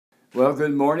Well,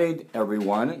 good morning,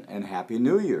 everyone, and Happy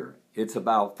New Year. It's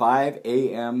about 5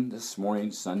 a.m. this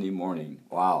morning, Sunday morning.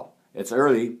 Wow, it's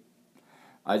early.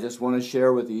 I just want to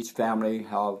share with each family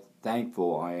how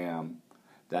thankful I am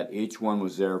that each one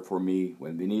was there for me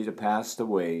when Venita passed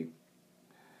away,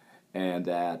 and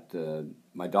that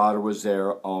my daughter was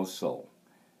there also.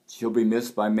 She'll be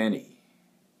missed by many.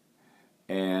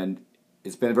 And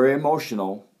it's been very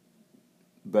emotional,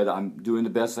 but I'm doing the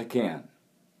best I can.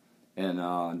 And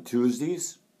on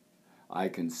Tuesdays,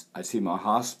 I see my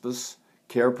hospice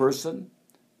care person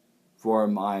for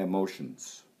my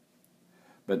emotions.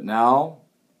 But now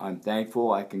I'm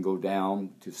thankful I can go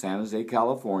down to San Jose,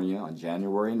 California on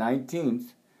January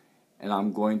 19th, and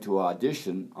I'm going to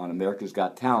audition on America's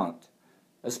Got Talent,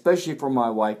 especially for my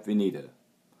wife Venita,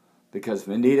 because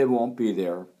Venita won't be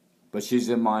there, but she's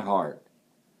in my heart.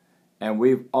 And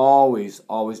we've always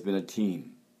been a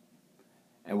team.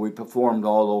 And we performed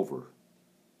all over.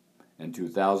 In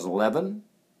 2011,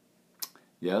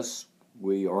 yes,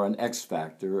 we are an X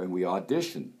Factor and we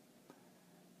auditioned.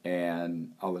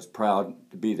 And I was proud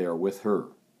to be there with her.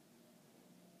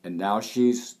 And now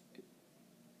she's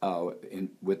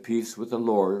with peace with the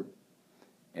Lord,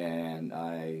 and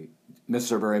I miss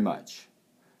her very much.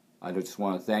 I just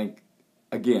want to thank,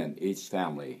 again, each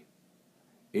family.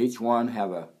 Each one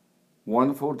have a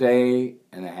wonderful day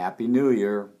and a Happy New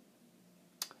Year.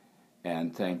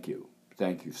 And thank you.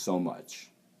 Thank you so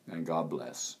much. And God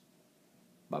bless.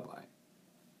 Bye-bye.